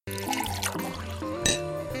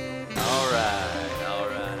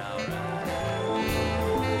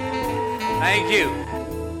Thank you.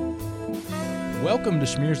 Welcome to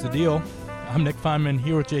Schmear's the Deal. I'm Nick Feynman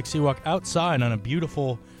here with Jake Seawalk outside on a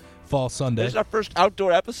beautiful fall Sunday. This is our first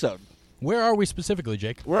outdoor episode. Where are we specifically,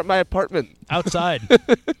 Jake? We're at my apartment. Outside.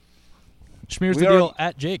 Schmear's the We are- Deal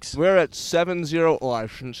at Jake's. We're at 70. Oh, I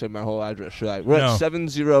shouldn't say my whole address, should I? We're No. at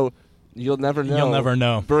 70. You'll never know. You'll never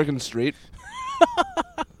know. Bergen Street.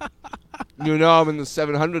 You know I'm in the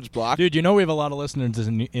 700s block. Dude, you know we have a lot of listeners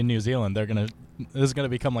in New Zealand. This is gonna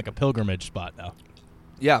become like a pilgrimage spot now.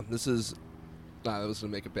 Yeah, this is. Nah, I was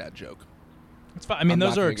gonna make a bad joke. It's fine. I mean, I'm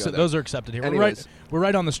those not are gonna go there. those are accepted here. Anyways. We're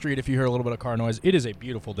right on the street. If you hear a little bit of car noise, it is a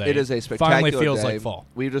beautiful day. It is a spectacular Finally feels day. like fall.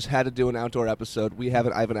 We just had to do an outdoor episode. I have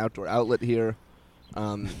an outdoor outlet here.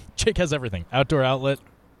 Jake has everything. Outdoor outlet.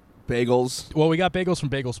 Bagels. Well, we got bagels from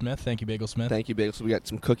Bagel Smith. Thank you, Bagel Smith. Thank you, Bagels. We got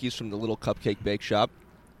some cookies from the Little Cupcake Bake Shop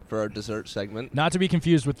for our dessert segment. Not to be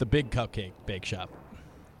confused with the Big Cupcake Bake Shop.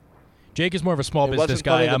 Jake is more of a small It business wasn't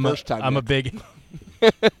guy. funny the first time, I'm a Nick. big.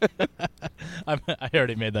 I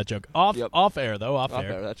already made that joke. Off air though. Off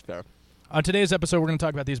air. That's fair. On today's episode, we're going to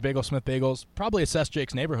talk about these Bagel Smith bagels. Probably assess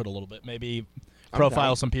Jake's neighborhood a little bit. Maybe profile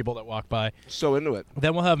down. some people that walk by. So into it.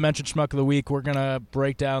 Then we'll have Mentioned Schmuck of the Week. We're going to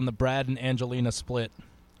break down the Brad and Angelina split.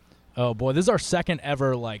 Oh, boy. This is our second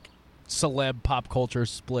ever, celeb pop culture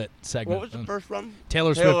split segment. What was the first one?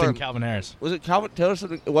 Taylor Swift and Calvin Harris. Was it Taylor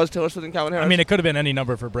Swift? It was Taylor Swift and Calvin Harris? I mean, it could have been any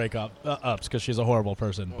number for ups because she's a horrible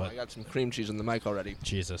person. I But got some cream cheese on the mic already.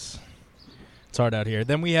 Jesus. It's hard out here.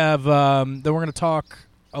 Then we have, then we're going to talk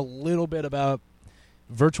a little bit about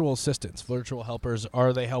virtual assistants, virtual helpers.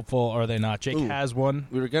 Are they helpful? Are they not? Jake Ooh. has one.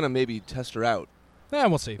 We were going to maybe test her out. Yeah,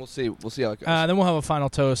 we'll see. We'll see how it goes. Then we'll have a final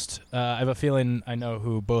toast. I have a feeling I know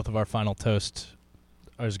who both of our final toast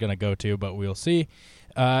is going to go to, but we'll see.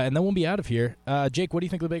 And then we'll be out of here. Jake, what do you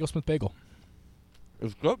think of the Bagel Smith bagel? It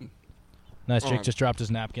was good. Nice. Jake just dropped his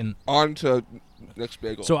napkin. On to next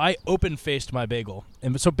bagel. So I open-faced my bagel.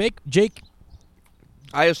 And so Jake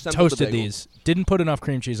I assembled toasted the bagel. these. Didn't put enough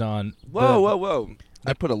cream cheese on. Whoa.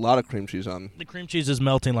 I put a lot of cream cheese on. The cream cheese is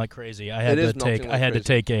melting like crazy. I had It is to melting take. like I had to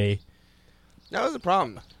crazy. take a. That was the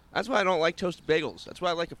problem. That's why I don't like toasted bagels. That's why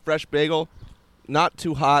I like a fresh bagel. Not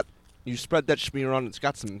too hot. You spread that schmear on. It's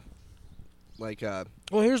got some, Well,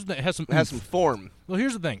 here's the thing. It has some form. Well,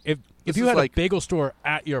 here's the thing. If This you is had like- a bagel store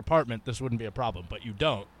at your apartment, this wouldn't be a problem. But you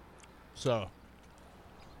don't. So,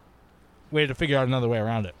 we had to figure out another way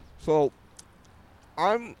around it. So,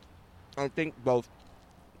 I think, both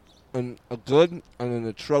a good and an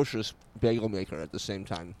atrocious bagel maker at the same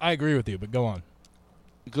time. I agree with you, but go on.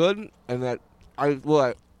 Good, and that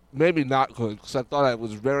maybe not good, because I thought I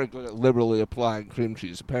was very good at liberally applying cream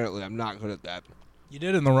cheese. Apparently, I'm not good at that. You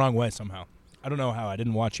did it in the wrong way somehow. I don't know how. I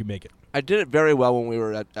didn't watch you make it. I did it very well when we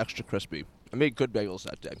were at Extra Crispy. I made good bagels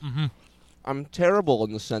that day. Mm-hmm. I'm terrible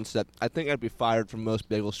in the sense that I think I'd be fired from most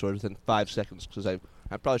bagel stores within 5 seconds, because I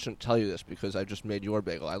probably shouldn't tell you this because I just made your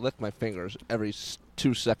bagel. I lick my fingers every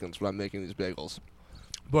 2 seconds when I'm making these bagels.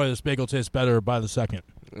 Boy, this bagel tastes better by the second.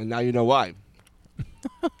 And now you know why.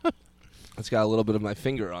 It's got a little bit of my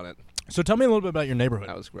finger on it. So tell me a little bit about your neighborhood.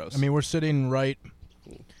 That was gross. I mean, we're sitting right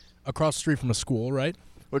across the street from a school, right?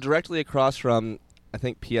 We're directly across from, I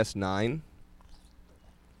think, PS9.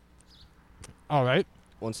 All right.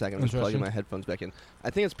 1 second, I'm just Interesting. plugging my headphones back in. I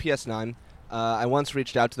think it's PS9. I once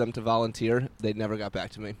reached out to them to volunteer. They never got back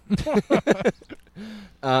to me.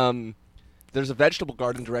 There's a vegetable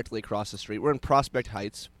garden directly across the street. We're in Prospect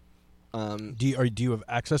Heights. Do you have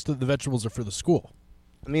access to the vegetables or for the school?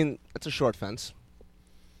 I mean, it's a short fence.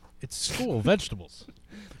 It's school vegetables.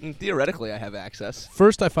 Theoretically, I have access.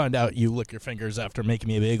 First, I find out you lick your fingers after making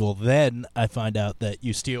me a bagel. Then I find out that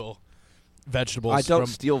you steal vegetables. I don't from,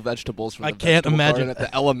 steal vegetables from I the can't vegetable imagine- garden at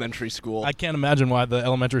the elementary school. I can't imagine why the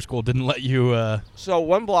elementary school didn't let you. So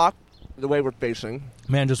 1 block, the way we're facing.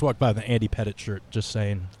 Man, just walked by the Andy Pettit shirt. Just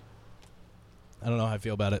saying. I don't know how I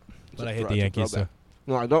feel about it, but I hate the Yankees. So.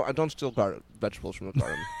 No, I don't steal vegetables from the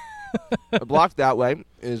garden. A block that way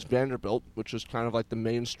is Vanderbilt, which is kind of like the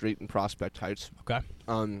main street in Prospect Heights. Okay.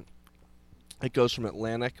 It goes from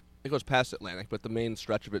Atlantic. It goes past Atlantic, but the main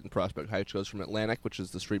stretch of it in Prospect Heights goes from Atlantic, which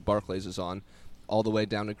is the street Barclays is on, all the way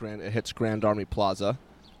down to It hits Grand Army Plaza,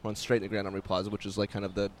 runs straight into Grand Army Plaza, which is like kind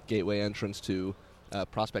of the gateway entrance to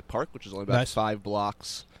Prospect Park, which is only about Nice. 5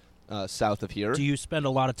 blocks south of here. Do you spend a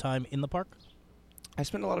lot of time in the park? I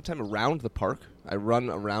spend a lot of time around the park. I run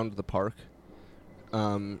around the park.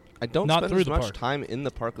 I don't Not spend through as the much park. time in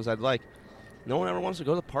the park as I'd like. No one ever wants to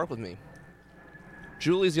go to the park with me.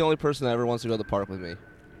 Julie's the only person that ever wants to go to the park with me.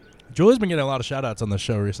 Julie's been getting a lot of shout-outs on this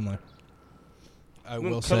show recently. I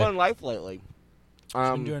will Come say. on life lately. She's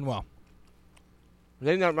been doing well.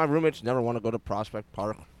 My roommates never want to go to Prospect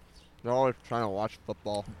Park. They're always trying to watch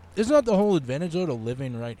football. Isn't that the whole advantage, though, to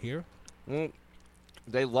living right here?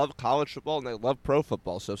 They love college football and they love pro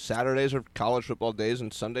football. So Saturdays are college football days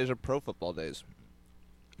and Sundays are pro football days.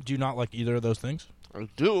 Do you not like either of those things? I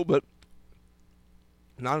do, but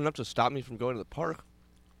not enough to stop me from going to the park.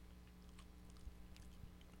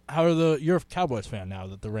 You're a Cowboys fan now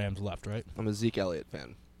that the Rams left, right? I'm a Zeke Elliott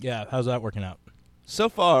fan. Yeah, how's that working out? So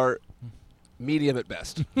far, medium at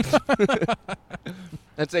best.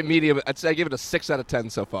 I'd say medium. I'd say I give it a 6 out of 10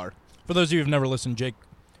 so far. For those of you who've never listened, Jake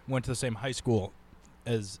went to the same high school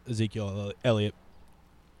as Ezekiel Elliott.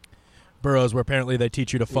 Burrows, where apparently they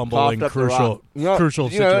teach you to fumble in crucial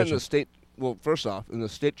situations. In the state, well, first off, in the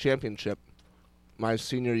state championship, my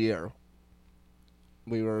senior year,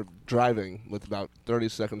 we were driving with about 30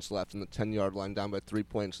 seconds left in the 10-yard line, down by 3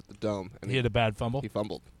 points at the Dome. And he had a bad fumble? He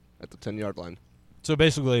fumbled at the 10-yard line. So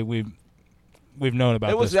basically, we've known about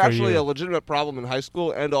this. It was for actually years. a legitimate problem in high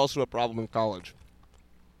school and also a problem in college.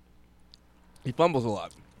 He fumbles a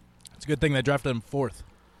lot. It's a good thing they drafted him 4th.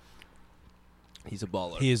 He's a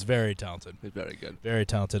baller. He is very talented. He's very good. Very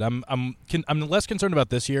talented. I'm less concerned about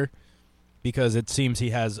this year because it seems he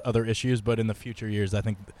has other issues, but in the future years, I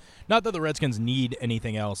think not that the Redskins need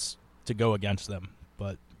anything else to go against them,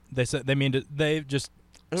 but the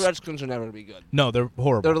Redskins are never going to be good. No, they're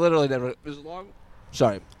horrible. They're literally never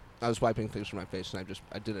Sorry, I was wiping things from my face and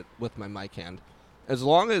I did it with my mic hand. As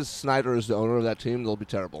long as Snyder is the owner of that team, they'll be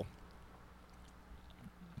terrible.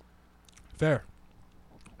 Fair.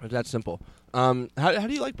 It's that simple. How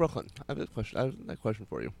do you like Brooklyn? I have a question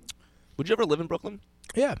for you. Would you ever live in Brooklyn?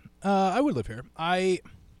 Yeah, I would live here. I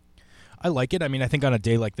like it. I mean, I think on a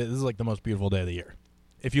day like this is like the most beautiful day of the year.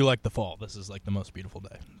 If you like the fall, this is like the most beautiful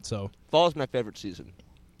day. So fall is my favorite season.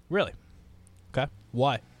 Really? Okay.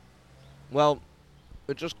 Why? Well,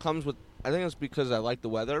 it just comes with. I think it's because I like the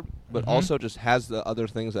weather, but also just has the other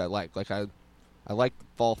things that I like. Like I like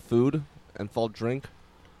fall food and fall drink.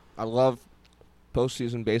 I love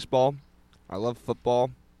postseason baseball. I love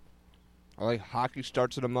football. I like hockey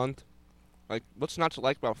starts in a month. Like, what's not to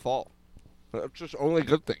like about fall? It's just only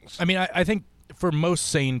good things. I mean, I think for most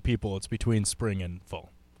sane people, it's between spring and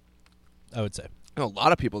fall, I would say. I know a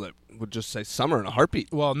lot of people that would just say summer in a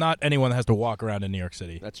heartbeat. Well, not anyone that has to walk around in New York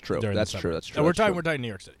City. That's true. That's true. And we're talking New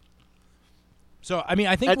York City. So, I mean,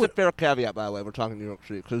 I think that's a fair caveat, by the way. We're talking New York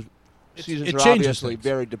City because seasons are obviously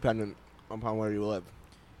very dependent upon where you live.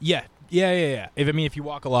 Yeah. If you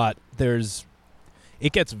walk a lot,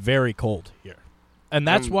 it gets very cold here, and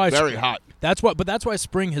that's why very hot. That's why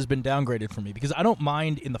spring has been downgraded for me because I don't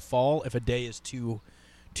mind in the fall if a day is too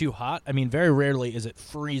hot. I mean, very rarely is it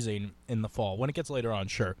freezing in the fall. When it gets later on,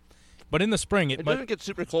 sure, but in the spring it doesn't get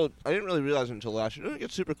super cold. I didn't really realize it until last year. It doesn't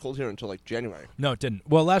get super cold here until like January. No, it didn't.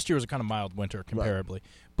 Well, last year was a kind of mild winter comparably, right.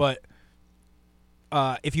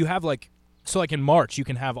 But if you have like in March, you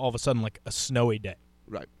can have all of a sudden like a snowy day.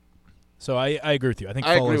 Right. So I agree with you. I think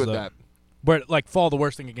I fall agree is with that. Where like fall, the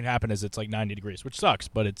worst thing that can happen is it's like 90 degrees, which sucks.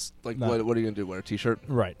 But it's like not. What are you gonna do? Wear a t-shirt?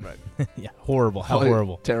 Right. Yeah, horrible. How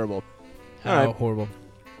horrible. Terrible. How horrible.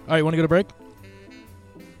 All right, you want to go to break?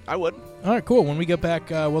 I would. All right, cool. When we get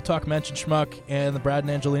back, we'll talk Mensch and Schmuck and the Brad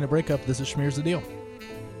and Angelina breakup. This is Schmear's the Deal.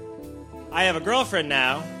 I have a girlfriend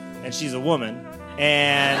now, and she's a woman,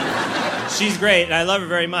 and she's great, and I love her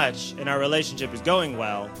very much, and our relationship is going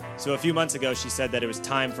well. So a few months ago, she said that it was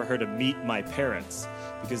time for her to meet my parents,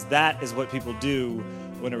 because that is what people do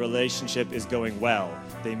when a relationship is going well.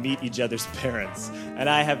 They meet each other's parents, and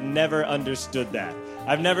I have never understood that.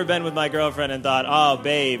 I've never been with my girlfriend and thought, oh,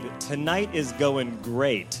 babe, tonight is going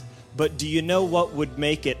great, but do you know what would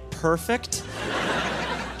make it perfect?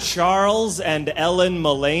 Charles and Ellen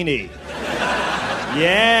Mullaney.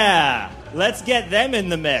 Yeah, let's get them in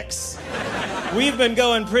the mix. We've been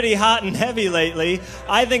going pretty hot and heavy lately.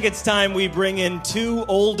 I think it's time we bring in 2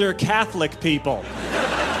 older Catholic people.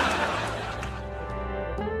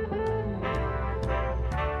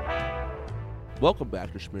 Welcome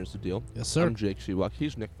back to Schmear's the Deal. Yes, sir. I'm Jake Shewak.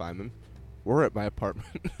 He's Nick Feynman. We're at my apartment.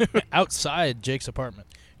 Outside Jake's apartment.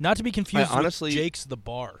 Not to be confused honestly, with Jake's the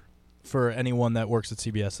Bar. For anyone that works at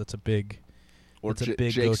CBS, that's a big or that's a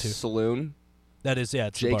big Jake's go-to. Saloon. That is, yeah,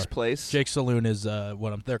 it's Jake's the bar. Place. Jake's Saloon is there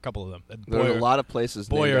are a couple of them. There are a lot of places.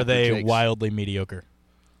 Boy, are they wildly mediocre.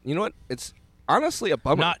 You know what? It's honestly a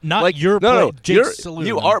bummer. Not like, your no, place. Jake's Saloon.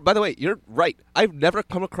 You are, by the way, you're right. I've never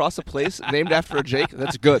come across a place named after a Jake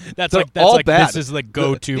that's good. That's They're like that's all like bad. This is the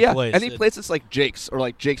go-to place. Any place that's like Jake's or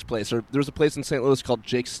like Jake's Place, or there's a place in St. Louis called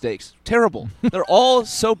Jake's Steaks. Terrible. They're all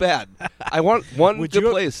so bad. I want one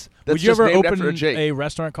good place that's would you just ever named open after a Jake. a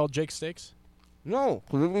restaurant called Jake's Steaks? No,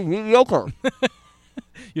 mediocre.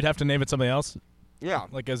 You'd have to name it something else. Yeah,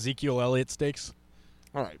 like Ezekiel Elliott Steaks.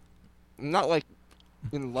 All right. I'm not like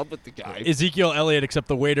in love with the guy. Ezekiel Elliott, except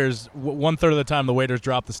the waiters, 1/3 of the time, the waiters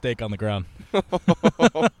drop the steak on the ground. That's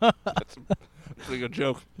a pretty good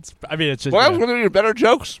joke. It's just. Well, that was one of your better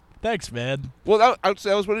jokes. Thanks, man. Well, I would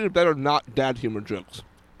say that was one of your better not dad humor jokes.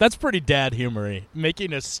 That's pretty dad humory.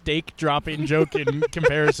 Making a steak dropping joke in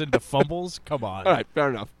comparison to fumbles? Come on. All right, fair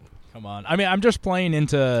enough. Come on. I mean, I'm just playing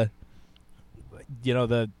into,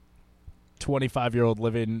 the 25-year-old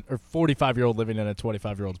living, or 45-year-old living in a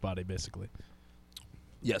 25-year-old's body, basically.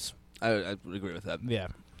 Yes, I would agree with that. Yeah.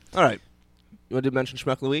 All right. You want to do Mention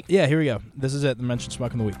Schmuck of the Week? Yeah, here we go. This is it, the Mention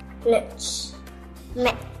Schmuck of the Week. Mensch.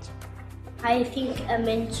 I think a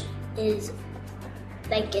mensch is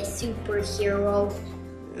like a superhero.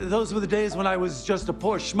 Those were the days when I was just a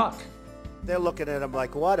poor schmuck. They're looking at him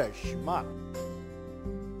like, what a schmuck.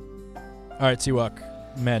 All right, Seawalk.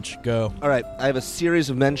 Mensch, go. All right. I have a series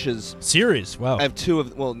of mensches. Series? Wow. I have two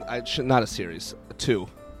of, well, not a series, two.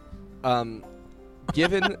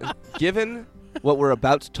 Given what we're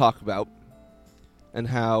about to talk about and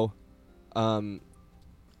how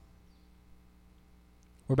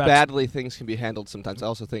We're about badly things can be handled sometimes. I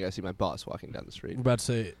also think I see my boss walking down the street. We're about to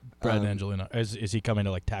say Brad and Angelina. Is he coming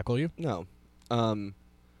to, tackle you? No.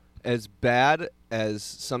 As bad as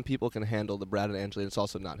some people can handle the Brad and Angelina, it's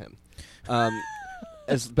also not him.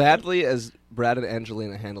 As badly as Brad and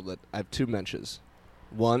Angelina handled it, I have two mensches.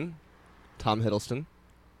 One, Tom Hiddleston.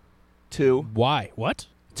 Two. Why? What?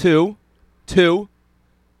 Two. Jennifer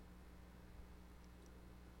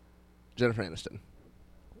Aniston.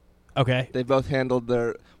 Okay. They both handled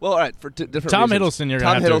their... Well, all right, for different Tom reasons. Hiddleston, you're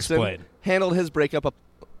going to have to explain. Handled his breakup up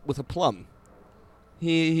with a plum.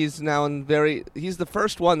 He's now in he's the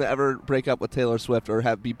first one to ever break up with Taylor Swift or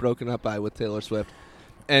be broken up by with Taylor Swift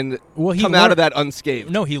and come out of that unscathed.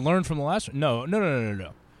 No, he learned from the last one. No.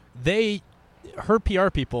 Her PR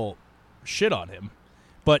people shit on him,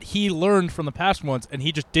 but he learned from the past ones and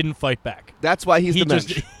he just didn't fight back. That's why he's the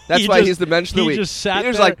mensch. That's why he's the mensch of the week. He just sat He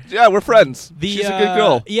was there. like, yeah, we're friends. She's a good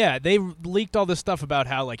girl. Yeah, they leaked all this stuff about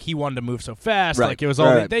how he wanted to move so fast. Right. It was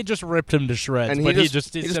all right. They just ripped him to shreds. And but he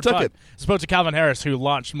said, took "Fine." it. As opposed to Calvin Harris, who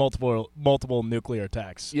launched multiple nuclear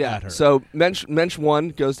attacks at her. So mensch 1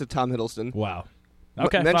 goes to Tom Hiddleston. Wow.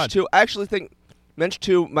 Okay, mensch fine. 2, I actually think mensch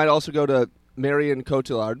 2 might also go to Marion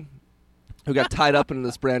Cotillard, who got tied up in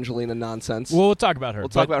this Brangelina nonsense. Well, we'll talk about her. We'll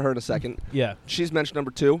talk about her in a second. Yeah. She's mensch number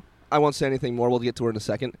 2. I won't say anything more. We'll get to her in a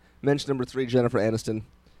second. Mensch number 3, Jennifer Aniston.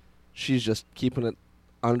 She's just keeping it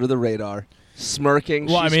under the radar, smirking.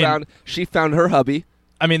 Well, she found her hubby.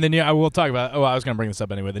 I mean, I will talk about. Oh, I was going to bring this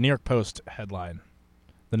up anyway. The New York Post headline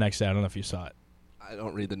the next day. I don't know if you saw it. I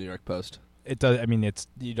don't read the New York Post. It does. I mean,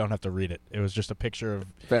 you don't have to read it. It was just a picture of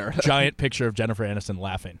Fair. giant picture of Jennifer Aniston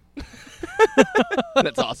laughing.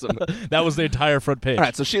 That's awesome. That was the entire front page. All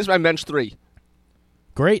right, so she's my mensch 3.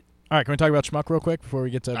 Great. All right, can we talk about Schmuck real quick before we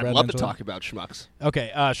get to Brad I'd love to Angela? talk about schmucks. Okay,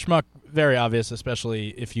 Schmuck, very obvious,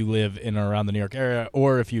 especially if you live in or around the New York area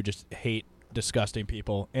or if you just hate disgusting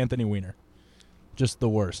people. Anthony Weiner. Just the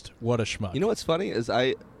worst. What a schmuck. You know what's funny is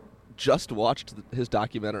I just watched his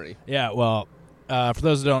documentary. Yeah, well, for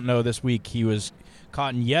those who don't know, this week he was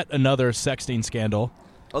caught in yet another sexting scandal.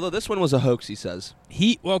 Although this one was a hoax, he says.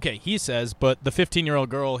 He says, but the 15-year-old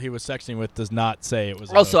girl he was sexting with does not say it was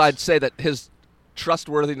a Also, hoax. I'd say that his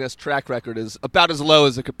trustworthiness track record is about as low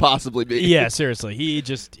as it could possibly be. Yeah, seriously.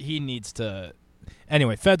 He needs to...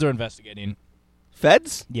 Anyway, feds are investigating.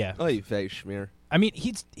 Feds? Yeah. Oh, you fake schmear. I mean,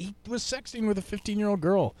 he was sexting with a 15-year-old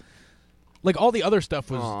girl. All the other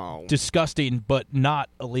stuff was disgusting, but not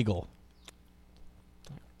illegal.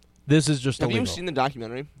 This is just illegal. Have you seen the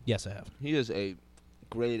documentary? Yes, I have. He is a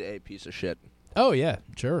grade A piece of shit. Oh, yeah,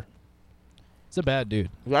 sure. He's a bad dude.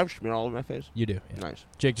 Do I have schmear all over my face? You do. Yeah. Nice.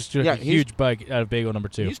 Jake just took a huge bite out of bagel number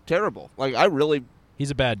 2. He's terrible. I really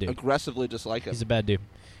He's a bad dude. aggressively dislike him. He's a bad dude.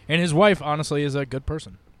 And his wife, honestly, is a good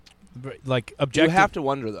person. Objective. You have to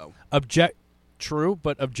wonder, though. True,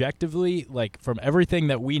 but objectively, from everything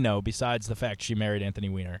that we know, besides the fact she married Anthony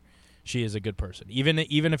Weiner, she is a good person. Even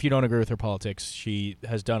if you don't agree with her politics, she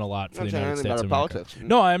has done a lot for the United States of America. Politics.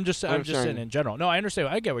 No, I'm just saying in general. No, I understand.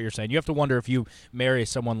 I get what you're saying. You have to wonder if you marry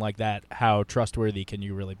someone like that, how trustworthy can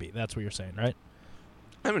you really be? That's what you're saying, right?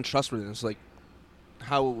 I mean, trustworthiness,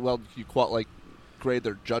 how well do you grade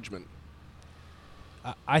their judgment?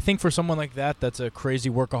 I think for someone like that, that's a crazy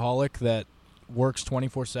workaholic that works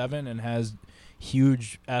 24/7 and has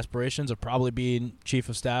huge aspirations of probably being chief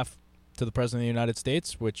of staff to the President of the United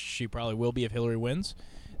States, which she probably will be if Hillary wins,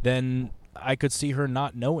 then I could see her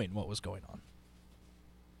not knowing what was going on.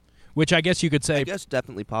 Which I guess you could say... I guess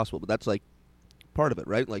definitely possible, but that's, part of it,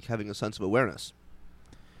 right? Having a sense of awareness.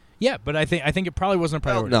 Yeah, but I think it probably wasn't a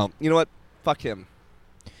priority. No, you know what? Fuck him.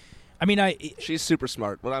 I mean, She's super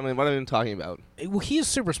smart. What am I even talking about? well, he is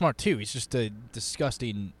super smart too. He's just a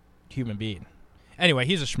disgusting human being. Anyway,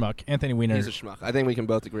 he's a schmuck. Anthony Weiner. He's a schmuck. I think we can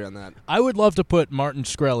both agree on that. I would love to put Martin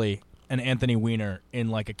Shkreli and Anthony Weiner in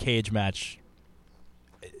like a cage match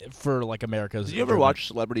for like America's. Did you ever watch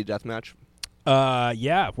Celebrity Deathmatch?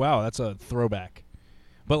 Yeah. Wow, that's a throwback,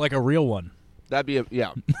 but like a real one. That'd be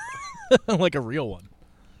yeah. Like a real one.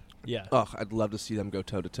 Yeah. Ugh, I'd love to see them go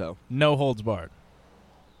toe to toe. No holds barred.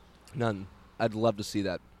 None. I'd love to see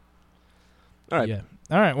that. All right. Yeah.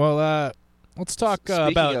 All right. Well, let's talk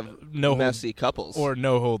Speaking about of no messy couples. or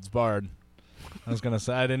no holds barred. I was gonna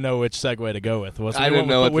say I didn't know which segue to go with. I didn't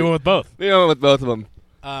know. We went with both. We went with both of them.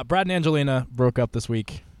 Brad and Angelina broke up this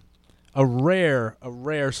week. A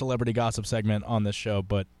rare celebrity gossip segment on this show,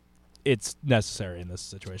 but it's necessary in this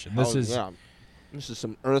situation. This is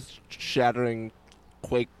some earth-shattering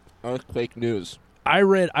earthquake news. I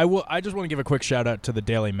just want to give a quick shout out to the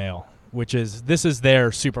Daily Mail, which is this is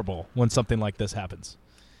their Super Bowl when something like this happens.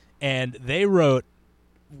 And they wrote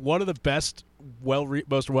one of the best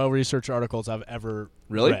most well-researched articles I've ever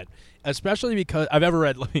read. Especially because I've ever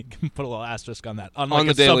read, let me put a little asterisk on that. On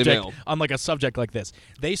the Daily Mail. On like a subject like this.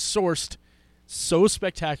 They sourced so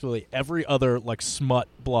spectacularly every other like smut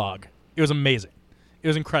blog. It was amazing. It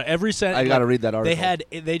was incredible. Every sentence. I got to read that article.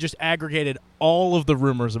 They just aggregated all of the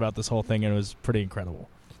rumors about this whole thing, and it was pretty incredible.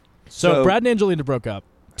 So Brad and Angelina broke up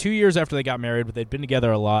 2 years after they got married, but they'd been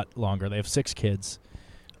together a lot longer. They have 6 kids,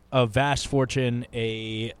 a vast fortune,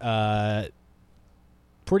 a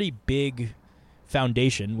pretty big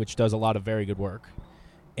foundation, which does a lot of very good work.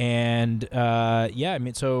 And, I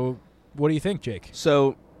mean, so what do you think, Jake?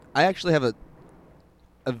 So I actually have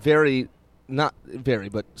a very, not very,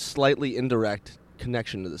 but slightly indirect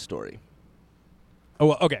connection to the story. Oh,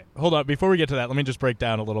 well, okay. Hold on. Before we get to that, let me just break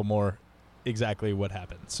down a little more exactly what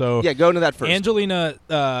happened. So yeah, go into that first. Angelina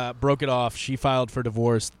broke it off. She filed for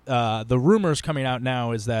divorce. The rumors coming out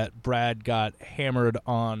now is that Brad got hammered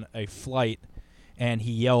on a flight and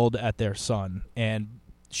he yelled at their son. And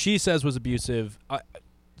she says was abusive.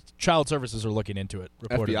 Child Services are looking into it.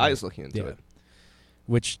 Reportedly. FBI is looking into it.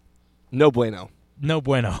 Which no bueno. No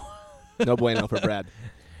bueno. No bueno for Brad.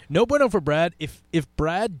 No bueno for Brad. If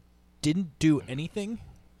Brad didn't do anything,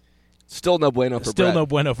 still no bueno for Brad. Still no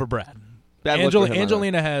bueno for Brad.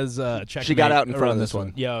 Angelina has checked. She got out in front of this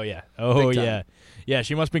one. Yeah, oh yeah, oh yeah, yeah.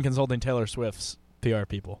 She must be consulting Taylor Swift's PR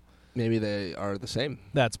people. Maybe they are the same.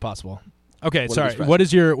 That's possible. Okay, sorry. What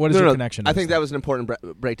is your connection? I think that was an important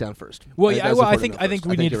breakdown first. Well, I think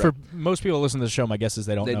we need for most people who listen to the show. My guess is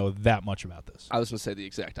they don't know that much about this. I was going to say the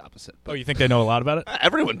exact opposite. Oh, you think they know a lot about it?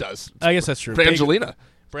 Everyone does. I guess that's true. Brangelina.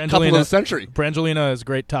 Couple of the century. Brangelina is a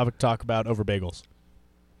great topic to talk about over bagels.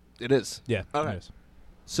 It is. Yeah. All right. It is.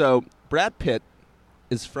 So Brad Pitt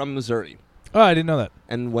is from Missouri. Oh, I didn't know that.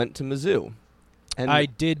 And went to Mizzou. And I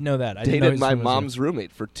did know that. I dated my mom's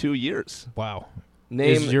roommate for 2 years. Wow.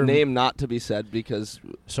 Name not to be said because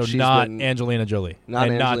she's not Angelina Jolie not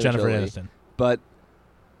Jennifer Jolie, Aniston. But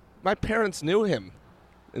my parents knew him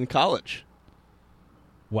in college.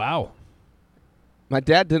 Wow. My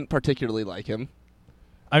dad didn't particularly like him.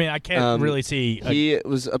 I mean, I can't really see. He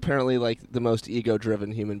was apparently like the most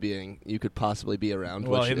ego-driven human being you could possibly be around.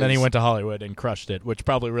 Well, and then he went to Hollywood and crushed it, which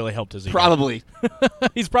probably really helped his ego. Probably.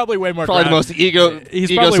 He's probably way more probably grounded. The most ego.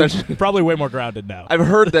 He's probably way more grounded now. I've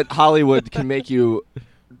heard that Hollywood can make you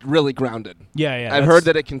really grounded. Yeah. I've heard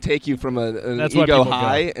that it can take you from an ego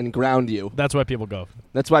high and ground you. That's why people go.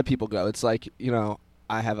 That's why people go. It's like,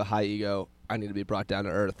 I have a high ego. I need to be brought down to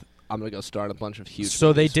earth. I'm going to go start a bunch of huge So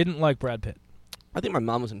movies. They didn't like Brad Pitt. I think my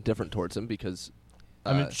mom was indifferent towards him because...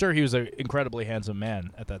 I'm sure he was an incredibly handsome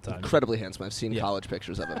man at that time. Incredibly handsome. I've seen college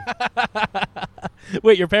pictures of him.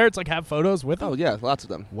 Wait, your parents have photos with him? Oh, yeah, lots of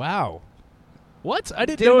them. Wow. What? I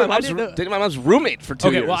didn't know. Dated my mom's roommate for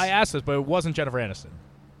 2 years. Okay, well, I asked this, but it wasn't Jennifer Aniston.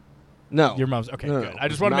 No. Your mom's... Okay, no, good. I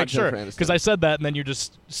just want to make sure, because I said that, and then you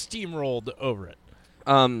just steamrolled over it.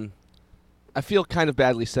 I feel kind of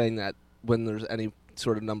badly saying that when there's any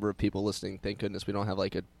sort of number of people listening. Thank goodness we don't have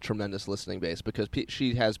like a tremendous listening base because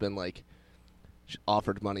she has been like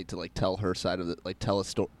offered money to like tell her side of it, like tell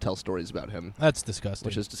stories about him. That's disgusting.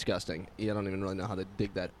 Which is disgusting. Yeah, I don't even really know how to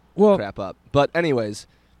dig that crap up. But anyways,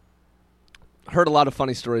 heard a lot of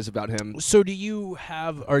funny stories about him. So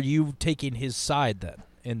are you taking his side then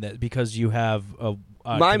in that because you have a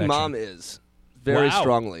my connection? Mom is very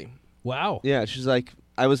strongly. Wow. Yeah, she's like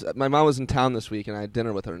my mom was in town this week, and I had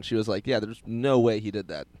dinner with her, and she was like, yeah, there's no way he did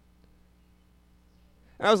that.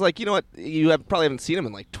 And I was like, you know what? You probably haven't seen him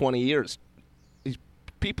in like 20 years.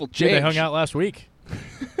 People change. Yeah, they hung out last week.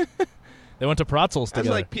 They went to Pratzels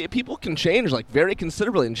together. I was like, people can change like very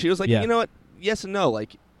considerably. And she was like, you know what? Yes and no.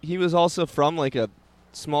 Like, he was also from like a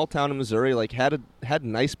small town in Missouri. Like had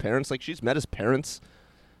nice parents. Like she's met his parents.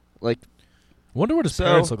 Like, Wonder what his So-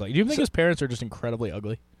 parents look like. Do you think so- his parents are just incredibly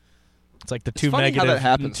ugly? It's like the It's two funny how that negatives.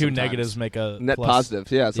 happens Two sometimes. negatives make a net plus.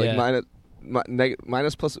 positive. Yeah, it's Yeah. like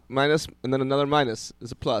minus plus minus, and then another minus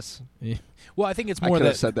is a plus. Yeah. Well, I think it's I more could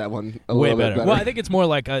have that said that one a way little bit better. better. Well, I think it's more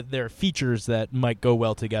like there are features that might go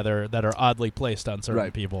well together that are oddly placed on certain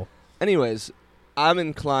Right. people. Anyways, I'm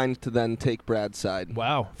inclined to then take Brad's side.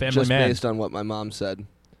 Wow, family just man. based on what my mom said.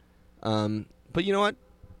 But you know what?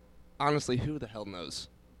 Honestly, who the hell knows?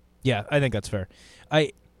 Yeah, I think that's fair.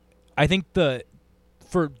 I think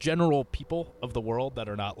for general people of the world that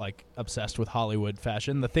are not like obsessed with Hollywood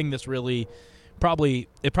fashion, the thing that's really probably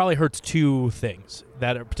hurts two things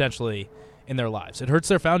that are potentially in their lives. It hurts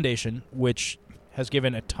their foundation, which has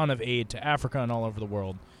given a ton of aid to Africa and all over the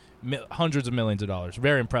world, hundreds of millions of dollars.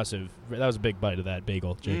 Very impressive. That was a big bite of that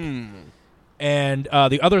bagel, Jake. And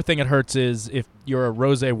the other thing it hurts is if you're a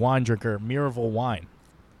rosé wine drinker, Miraval Wine.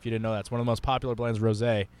 If you didn't know, that's one of the most popular blends of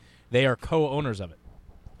rosé. They are co-owners of it.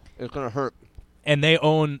 It's gonna hurt. And they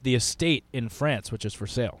own the estate in France, which is for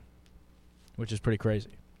sale, which is pretty crazy.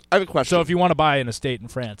 I have a question. So if you want to buy an estate in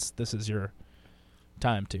France, this is your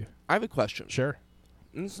time to. I have a question. Sure.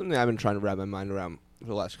 And this is something I've been trying to wrap my mind around for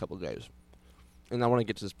the last couple of days. And I want to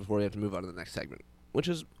get to this before we have to move on to the next segment, which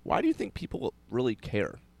is, why do you think people really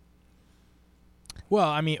care? Well,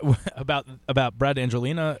 I mean, about Brad and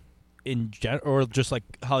Angelina or just like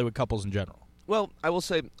Hollywood couples in general. Well, I will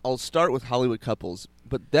say I'll start with Hollywood couples,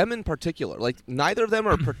 but them in particular. Like, neither of them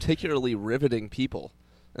are particularly riveting people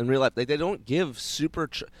in real life. Like, they don't give super...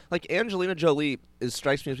 like, Angelina Jolie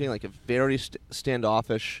strikes me as being, like, a very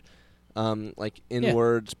standoffish, like,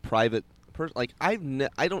 inwards, private person. Like, I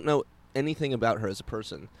don't know anything about her as a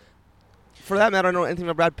person. For that matter, I don't know anything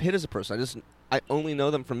about Brad Pitt as a person. I only know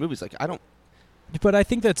them from movies. Like, I don't... But I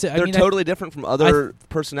think that's it. They're totally different from other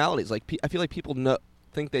personalities. Like, I feel like people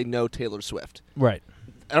think they know Taylor Swift. Right.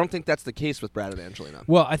 I don't think that's the case with Brad and Angelina.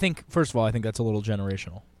 Well, I think, first of all, I think that's a little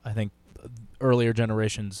generational. I think earlier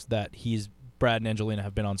generations that Brad and Angelina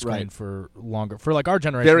have been on screen Right. for longer. For, like, our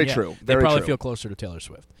generation, Very yeah, true. They Very probably true. feel closer to Taylor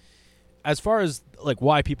Swift. As far as, like,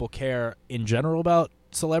 why people care in general about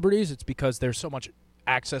celebrities, it's because there's so much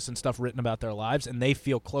access and stuff written about their lives, and they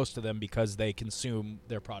feel close to them because they consume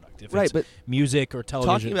their product. If Right, it's but music or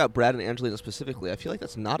television. talking about Brad and Angelina specifically, I feel like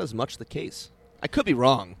that's not as much the case. I could be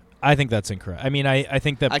wrong. I think that's incorrect. I mean, I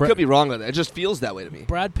think that I could be wrong on that. It just feels that way to me.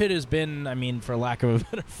 Brad Pitt has been, I mean, for lack of a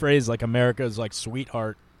better phrase, like America's like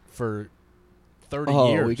sweetheart for 30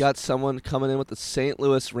 years. We got someone coming in with the St.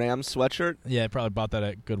 Louis Rams sweatshirt. Yeah, I probably bought that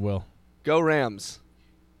at Goodwill. Go Rams.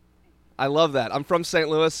 I love that. I'm from St.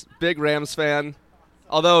 Louis, big Rams fan.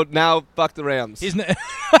 Although now, fuck the Rams.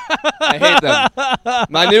 I hate them.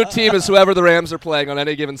 My new team is whoever the Rams are playing on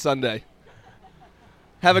any given Sunday.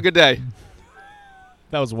 Have a good day.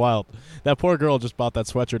 That was wild. That poor girl just bought that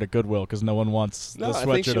sweatshirt at Goodwill because no one wants No, the I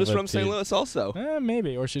sweatshirt think she was of a from St. team. Louis also.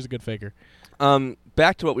 Maybe, or she's a good faker.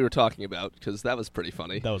 Back to what we were talking about, because that was pretty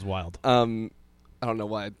funny. That was wild. I don't know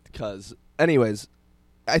why, because... Anyways,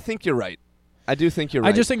 I think you're right. I do think you're right.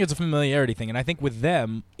 I just think it's a familiarity thing, and I think with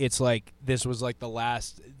them, it's like this was like the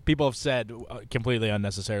last. People have said completely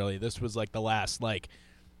unnecessarily. This was like the last like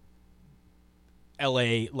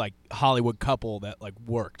L.A. like Hollywood couple that like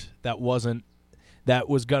worked. That was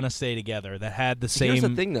gonna stay together. That had the same. Here's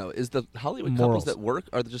the thing, though, is the Hollywood morals. couples that work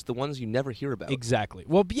are just the ones you never hear about. Exactly.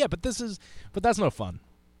 Well, yeah, but that's no fun.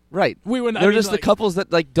 Right. They're They're just the couples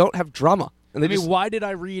that like don't have drama. And they I mean, why did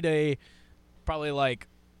I read a probably like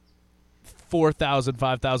 4,000,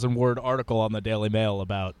 5,000 word article on the Daily Mail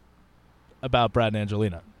about Brad and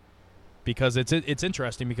Angelina? Because it's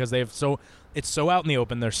interesting because they have it's so out in the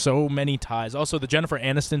open. There's so many ties. Also, the Jennifer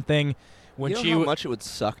Aniston thing when you know how much it would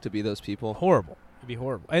suck to be those people? Horrible. It'd be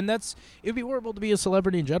horrible, and it'd be horrible to be a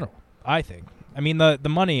celebrity in general. I think. I mean, the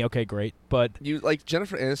money, okay, great, but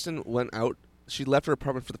Jennifer Aniston went out. She left her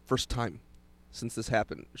apartment for the first time since this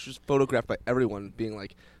happened. She was photographed by everyone, being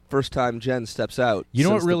like, "First time Jen steps out." You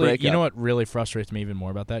know since what the really? breakup. You know what really frustrates me even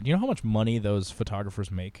more about that? You know how much money those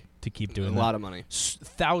photographers make to keep doing a that? lot of money,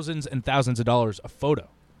 thousands and thousands of dollars a photo.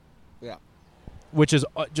 Yeah, which is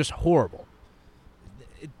just horrible.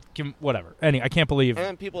 Whatever. I can't believe. And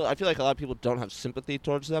I feel like a lot of people don't have sympathy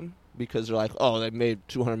towards them because they're like, "Oh, they made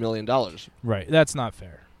 $200 million." Right. That's not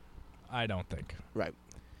fair. I don't think. Right.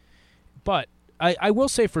 But I will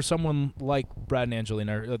say for someone like Brad and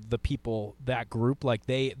Angelina, the people, that group, like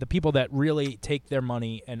the people that really take their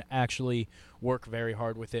money and actually work very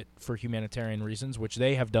hard with it for humanitarian reasons, which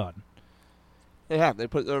they have done. They have. They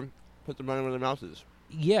put their money where their mouth is.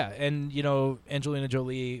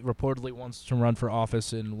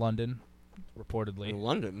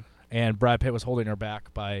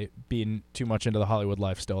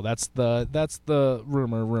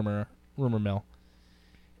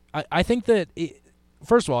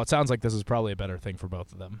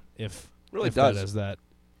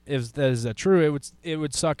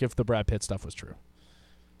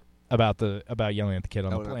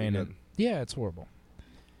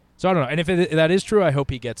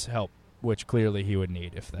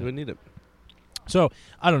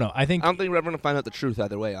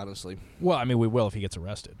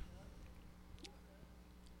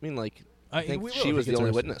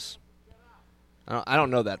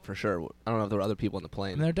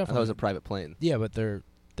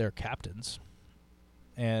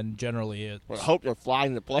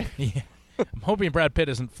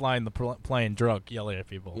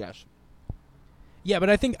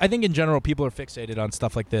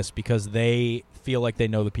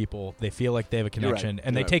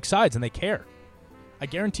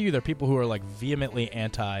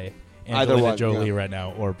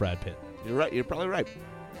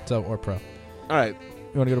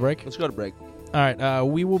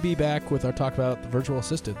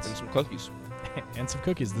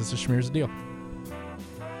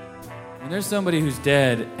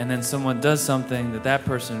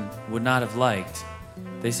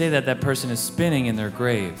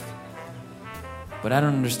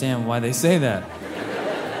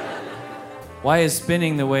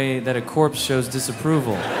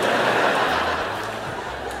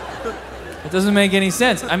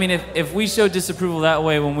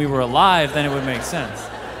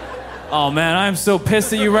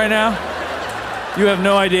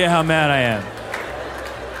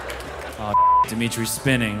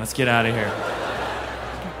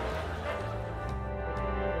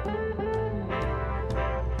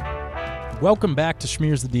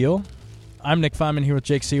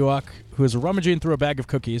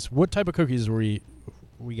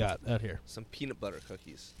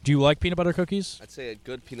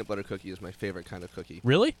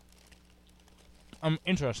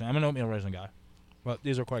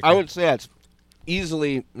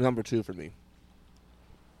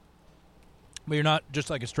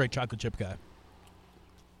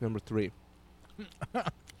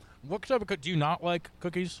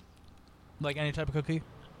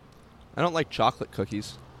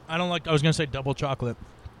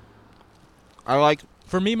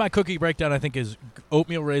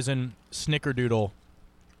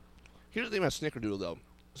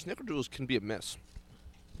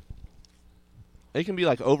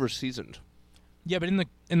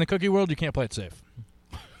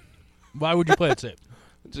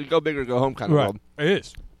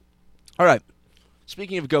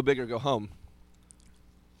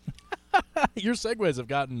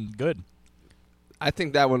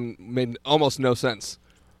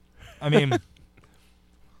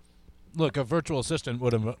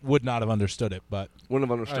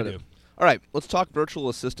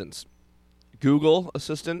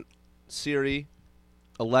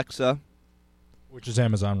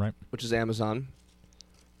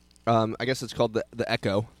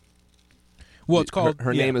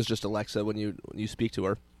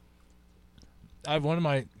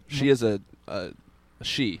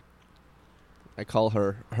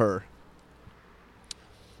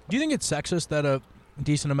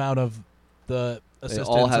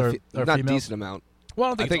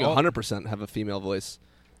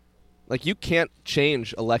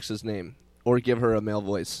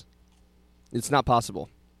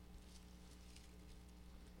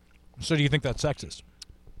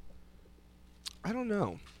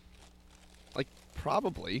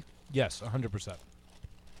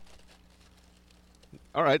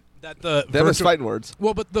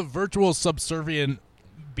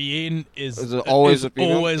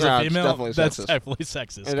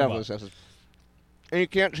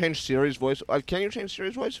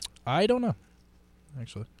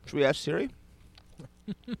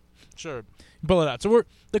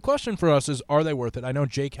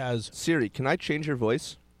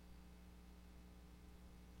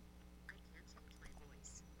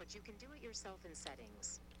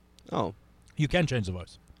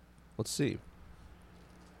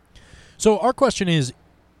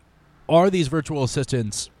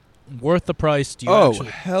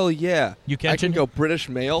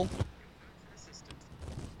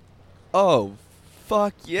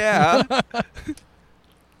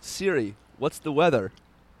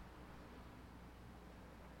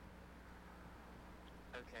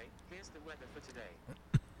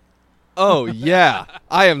 Oh, yeah.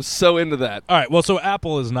 I am so into that. All right. Well, so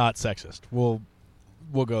Apple is not sexist. We'll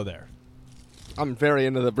go there. I'm very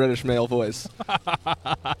into the British male voice.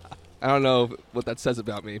 I don't know what that says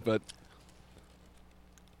about me, but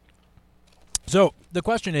So the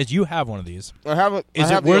question is, you have one of these. I have it. Is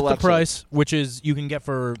it worth the price, which is you can get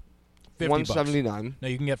for $50? $179. No,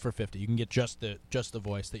 you can get for $50. You can get just the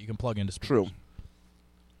voice that you can plug into speakers. True.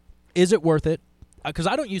 Is it worth it? Because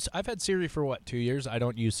I've had Siri for 2 years. I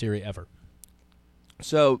don't use Siri ever.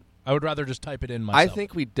 So I would rather just type it in myself. I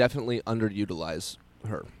think we definitely underutilize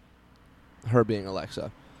her. Her being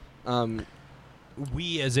Alexa.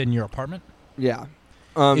 We as in your apartment? Yeah.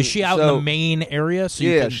 Is she out in the main area? So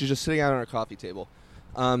yeah, she's just sitting out on our coffee table.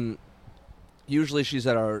 Usually she's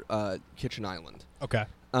at our kitchen island. Okay.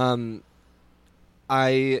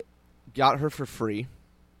 I got her for free,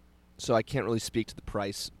 so I can't really speak to the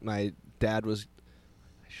price. My dad was...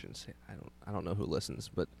 I shouldn't say... I don't know who listens,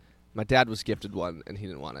 but my dad was gifted one, and he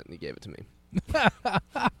didn't want it, and he gave it to me.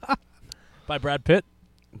 By Brad Pitt?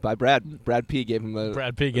 By Brad. Brad P. gave him an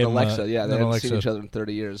Alexa. Yeah, they hadn't seen each other in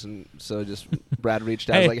 30 years, and so just Brad reached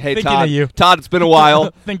out. Hey, I was like, hey, thinking Todd, of you. Todd, it's been a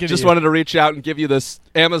while. Just wanted to reach out and give you this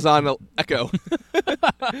Amazon Echo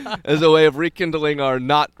as a way of rekindling our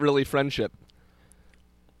not really friendship.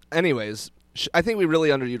 Anyways, I think we really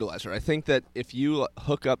underutilize her. I think that if you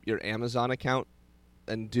hook up your Amazon account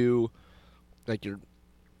and do like you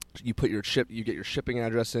get your shipping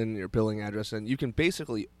address in, your billing address in, you can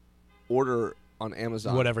basically order on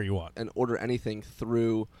Amazon whatever you want and order anything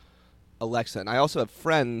through Alexa. And I also have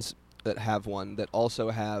friends that have one that also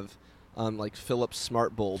have like Philips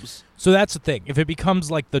smart bulbs. So that's the thing. If it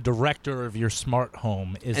becomes like the director of your smart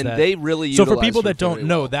home, they really so utilize for people her that don't very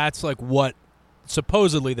know, well. that's like what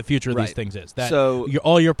supposedly the future of these Right. things is. That So-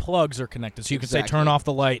 all your plugs are connected. So you can say Exactly. turn off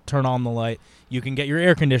the light, turn on the light. You can get your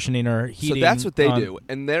air conditioning or heating. So that's what they on- do,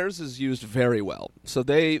 and theirs is used very well. So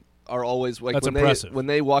they are always like That's when impressive. when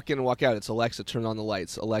they walk in and walk out, it's Alexa, turn on the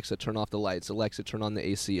lights. Alexa, turn off the lights. Alexa, turn on the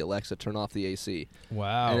AC. Alexa, turn off the AC.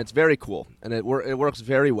 Wow. And it's very cool, and it works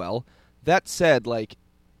very well. That said, like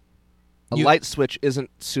a You- light switch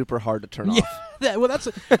isn't super hard to turn off. Well, that's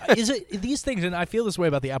is it these things, and I feel this way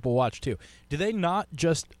about the Apple Watch too. Do they not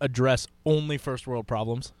just address only first world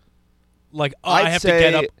problems? Like I I'd have to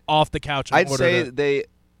get up say- off the couch. And I'd order say to- they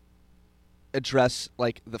address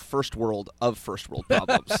like the first world of first world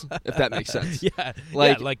problems, if that makes sense. yeah,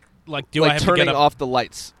 like- like do I like have turning to get up? off the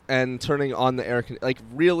lights and turning on the air like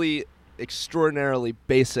really extraordinarily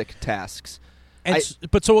basic tasks. And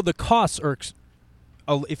but so the costs are,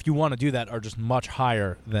 if you want to do that, are just much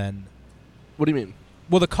higher than. What do you mean?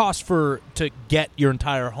 Well, the cost to get your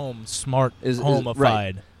entire home smart Is homeified.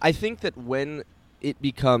 right. I think that when it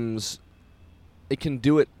can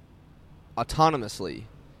do it autonomously,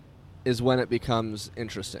 is when it becomes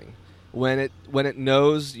interesting. When it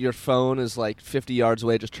knows your phone is like 50 yards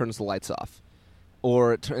away, it just turns the lights off,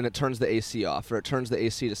 or it turns the AC off, or it turns the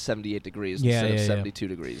AC to 78 degrees instead of 72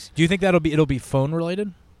 degrees. Do you think it'll be phone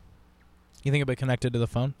related? You think it'll be connected to the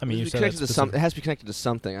phone? I mean, you said It has that's to be connected to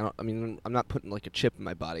something. I'm not putting like a chip in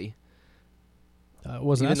my body.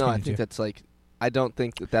 wasn't Even though I asking you think to. that's like, I don't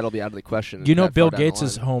think that'll be out of the question. Do you know that far Bill down the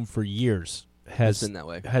Gates' line. home for years Has been that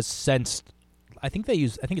way. has sensed. I think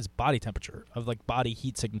it's body temperature of like body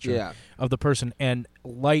heat signature Yeah. of the person, and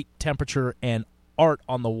light temperature and art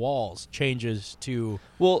on the walls changes to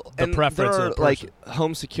Well, the and preference there of are the like person.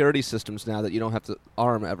 home security systems now that you don't have to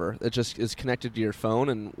arm ever. It just is connected to your phone,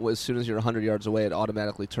 and as soon as you're 100 yards away, it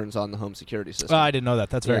automatically turns on the home security system. I didn't know that.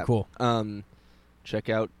 That's very Yeah. cool. Check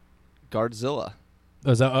out Guardzilla.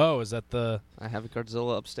 Is that the I have a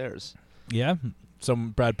Guardzilla upstairs. yeah?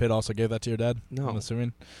 Some Brad Pitt also gave that to your dad. No. I'm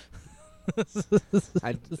assuming.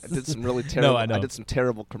 I did some really terrible. I know. I did some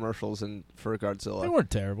terrible commercials for Guardzilla. They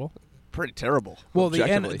weren't terrible. Pretty terrible. Well,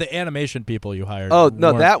 objectively. the animation people you hired. Oh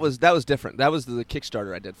no, weren't- that was different. That was the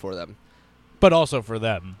Kickstarter I did for them. but also for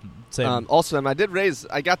them. Same. Also,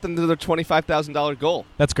 I got them to their $25,000 goal.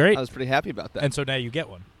 That's great. I was pretty happy about that. And so now you get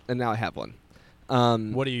one. And now I have one.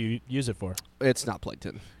 What do you use it for? It's not plugged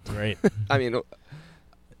in. Great. I mean,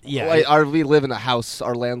 Yeah. we live in a house.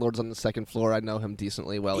 Our landlord's on the second floor. I know him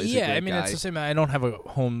decently well. He's a yeah, great I mean, guy. it's the same. I don't have a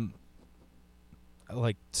home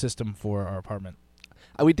like system for our apartment.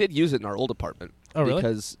 We did use it in our old apartment. Oh, really?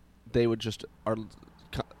 Because they would just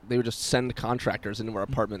send contractors into our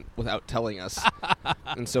apartment without telling us,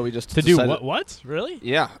 and so we just To do decided- what? Really?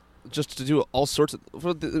 Yeah, just to do all sorts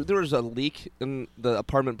of. There was a leak in the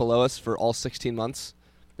apartment below us for all 16 months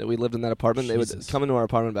that we lived in that apartment. They would Jesus. come into our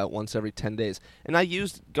apartment about once every 10 days, and I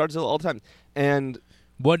used Guardzilla all the time. And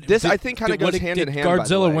What This, did- I think, kinda did- what goes did- hand did in hand, by the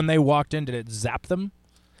Guardzilla, way. when they walked in, did it zap them?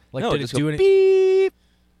 Like, no, did just it do go any? beep,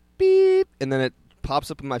 beep, and then it pops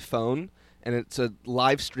up on my phone, and it's a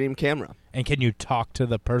live stream camera. And can you talk to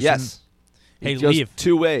the person? Yes. Hey, It goes leave.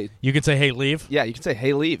 two-way. You can say, hey, leave? Yeah, you can say,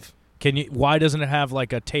 hey, leave. Can you? Why doesn't it have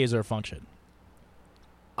like a taser function?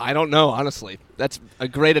 I don't know, honestly. That's a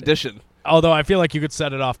great addition. Although I feel like you could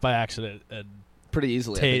set it off by accident. And Pretty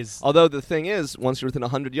easily. I think. Tase. Although the thing is, once you're within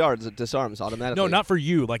 100 yards, it disarms automatically. no, not for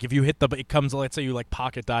you. Like if you hit it comes. Let's say you like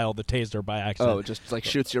pocket dial the taser by accident. Oh, it just like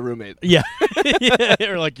shoots your roommate. Yeah, yeah.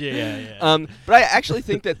 Or like yeah. But I actually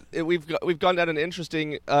think that we've gone down an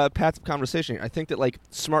interesting path of conversation here. I think that like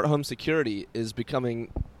smart home security is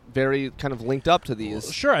becoming very kind of linked up to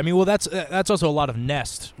these. Sure. I mean, well, that's also a lot of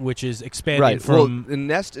Nest, which is expanding Right. from. Well, the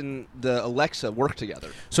Nest and the Alexa work together.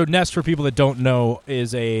 So Nest, for people that don't know,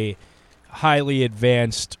 is a highly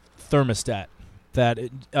advanced thermostat that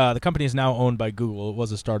the company is now owned by Google. It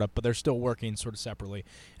was a startup, but they're still working sort of separately,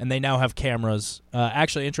 and they now have cameras.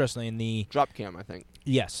 Actually, interestingly, in the Drop cam, I think.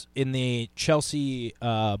 in the Chelsea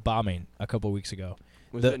bombing a couple weeks ago,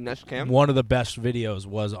 Was it a Nest cam? one of the best videos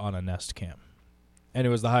was on a Nest cam, and it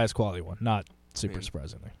was the highest quality one. Not super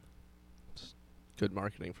surprisingly. Good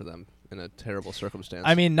marketing for them in a terrible circumstance.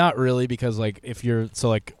 I mean, not really, because like if you're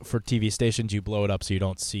like for TV stations, you blow it up so you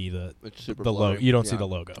don't see it's super the logo. blurry. You don't see Yeah. the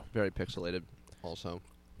logo. Very pixelated. Also,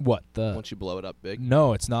 What the? once you blow it up big.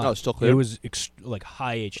 No, it's not. Oh, it's still clear? It was like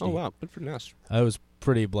high HD. Oh wow, good for Nest. I was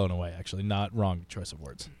pretty blown away, actually. Not wrong choice of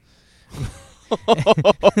words.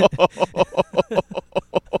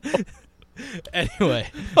 Anyway,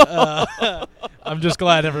 I'm just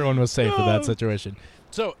glad everyone was safe in that situation.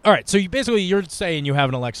 So, all right. So you're saying you have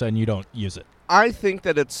an Alexa and you don't use it. I think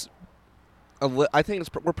that it's. I think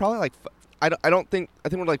we're probably like. I think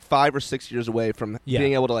we're like 5 or 6 years away from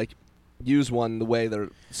being able to like use one the way they're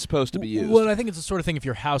supposed to be used. Well, I think it's the sort of thing if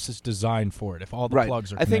your house is designed for it, if all the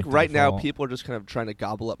plugs are I think connected, right if now all- people are just kind of trying to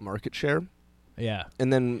gobble up market share, Yeah.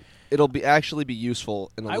 and then it'll actually be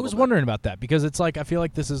useful in a I little was bit. wondering about that because it's like I feel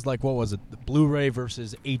like this is like what was it? The Blu-ray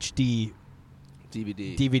versus HD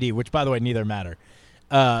DVD. DVD, which by the way neither matter.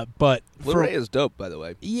 But Blu-ray is dope, by the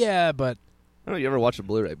way. yeah, but I don't know. You ever watch a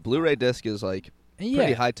Blu-ray? Blu-ray disc is like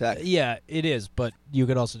pretty high tech. Yeah, it is, but you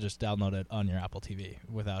could also just download it on your Apple TV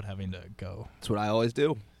without having to go. That's what I always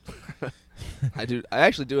do. I do. I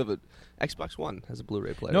actually do have a Xbox One has a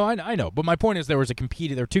Blu-ray player. No, I know, but my point is there were two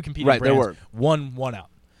competing Right, brands. there were. One out.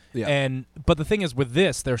 Yeah. But the thing is with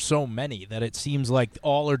this, there's so many that it seems like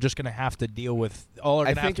all are just going to have to deal with. All are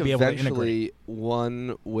I going to have think to be able to integrate. eventually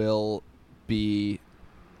one will be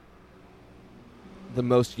the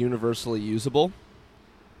most universally usable,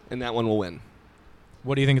 and that one will win.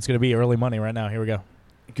 What do you think it's going to be? Early money right now. Here we go.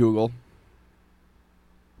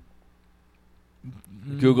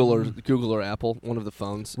 Google or Apple, one of the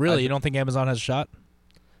phones. Really, you don't think Amazon has a shot?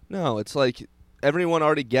 No, it's like everyone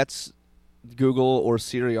already gets Google or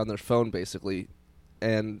Siri on their phone, basically,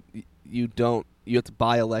 and you don't. You have to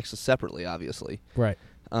buy Alexa separately, obviously. Right.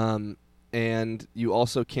 And you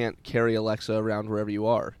also can't carry Alexa around wherever you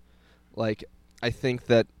are. Like, I think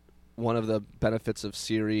that one of the benefits of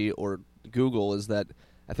Siri or Google is that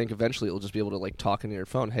I think eventually it'll just be able to like talk into your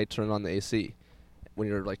phone. Hey, turn on the AC when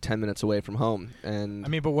you're like 10 minutes away from home. And I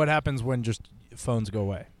mean, but what happens when just phones go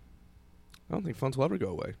away? I don't think phones will ever go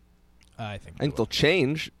away. I think they'll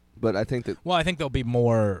change, but I think that. Well, I think they'll be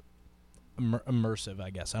more immersive. I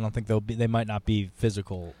guess I don't think they'll be. They might not be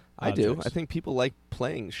physical. I do. objects. I think people like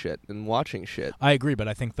playing shit and watching shit. I agree, but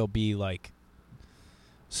I think they'll be like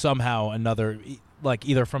somehow another, like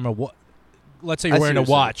either from a. Let's say you're wearing a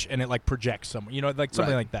watch and it like projects somewhere. You know, like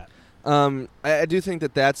something like that. I do think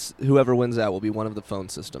that that's whoever wins out will be one of the phone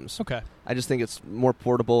systems. Okay. I just think it's more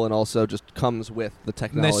portable and also just comes with the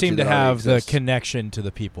technology. And they seem to that already have the exists. connection to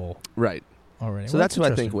the people. Right. Already. So Well, that's who I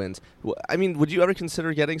think interesting. wins. I mean, would you ever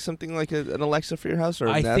consider getting something like an Alexa for your house or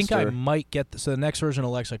a I Nest think I or- might get. So the next version of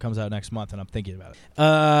Alexa comes out next month, and I'm thinking about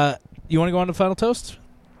it. You want to go on to Final Toast?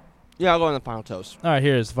 Yeah, I'll go on the Final Toast. All right,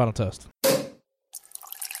 here's the Final Toast.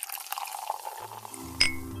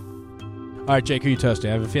 All right, Jake, who are you toasting?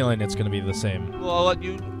 I have a feeling it's going to be the same. Well, I'll let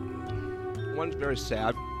you. One's very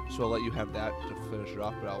sad, so I'll let you have that to finish it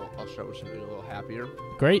off. But I'll start with something a little happier.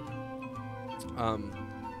 Great.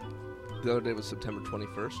 The other day was September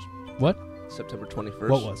 21st. What? September 21st.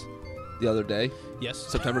 What was? The other day. Yes.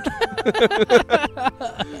 September.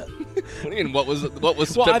 What do you mean? What was? What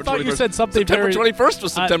was? Well, September I thought 21st? you said something September very... 21st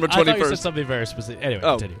was September 21st. I thought you said something very specific. Anyway,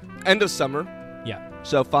 continue. End of summer. Yeah.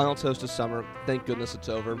 So final toast of summer. Thank goodness it's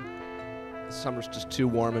over. Summer's just too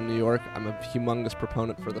warm in New York. I'm a humongous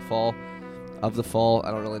proponent for the fall. Of the fall,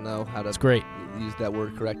 I don't really know how to It's great. use that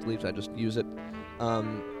word correctly, so I just use it.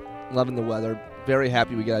 Loving the weather. Very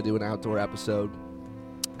happy we got to do an outdoor episode.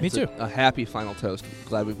 Me too. A happy final toast.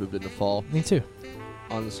 Glad we've moved into fall. Me too.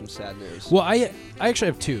 On to some sad news. Well, I actually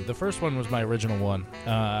have two. The first one was my original one.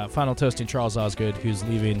 Final toasting Charles Osgood, who's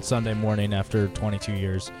leaving Sunday morning after 22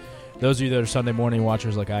 years. Those of you that are Sunday morning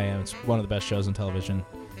watchers like I am, it's one of the best shows on television.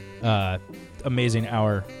 Amazing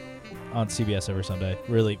hour on CBS every Sunday.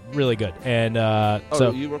 Really, really good. And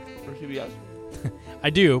so you work for CBS? I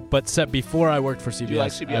do, but before I worked for CBS, Do you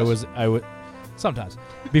like CBS? I would sometimes.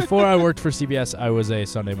 Before I worked for CBS, I was a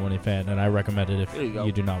Sunday morning fan, and I recommend it if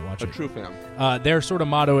you do not watch a it. true fan. Their sort of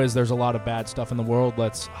motto is there's a lot of bad stuff in the world.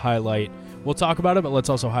 Let's highlight. We'll talk about it, but let's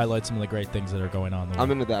also highlight some of the great things that are going on in the world.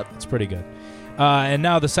 I'm into that. It's pretty good. And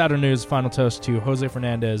now the sadder news, final toast to Jose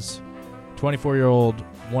Fernandez, 24-year-old,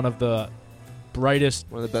 one of the brightest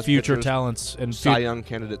One of the best future pitchers. talents. And Cy Young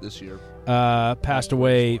candidate this year. passed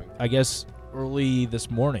away, I guess, early this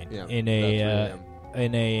morning in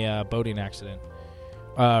a boating accident.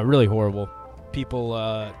 Really horrible.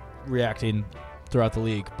 People reacting throughout the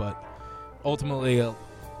league, but ultimately a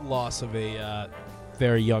loss of a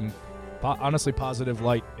very young, honestly positive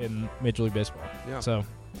light in Major League Baseball. Yeah. So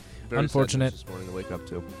Very unfortunate. sad news this morning to wake up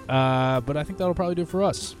to. But I think that'll probably do it for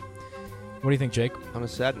us. What do you think, Jake? On a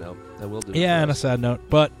sad note, that will do. Yeah, it on for a us. sad note.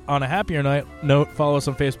 But on a happier note, follow us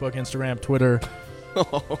on Facebook, Instagram, Twitter,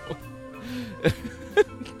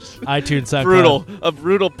 iTunes, SoundCloud. A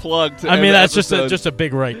brutal plug. To I mean, end that's the episode. just a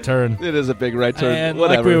big right turn. It is a big right turn. And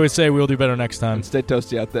Whatever. like we always say, we'll do better next time. And stay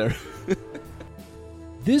toasty out there.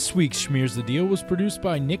 This week's Schmears the Deal was produced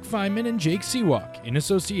by Nick Feynman and Jake Seawalk in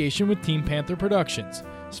association with Team Panther Productions.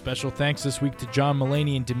 Special thanks this week to John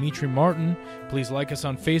Mulaney and Dimitri Martin. Please like us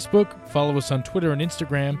on Facebook, follow us on Twitter and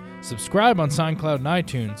Instagram, subscribe on SoundCloud and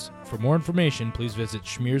iTunes. For more information, please visit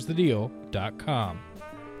schmearsthedeal.com.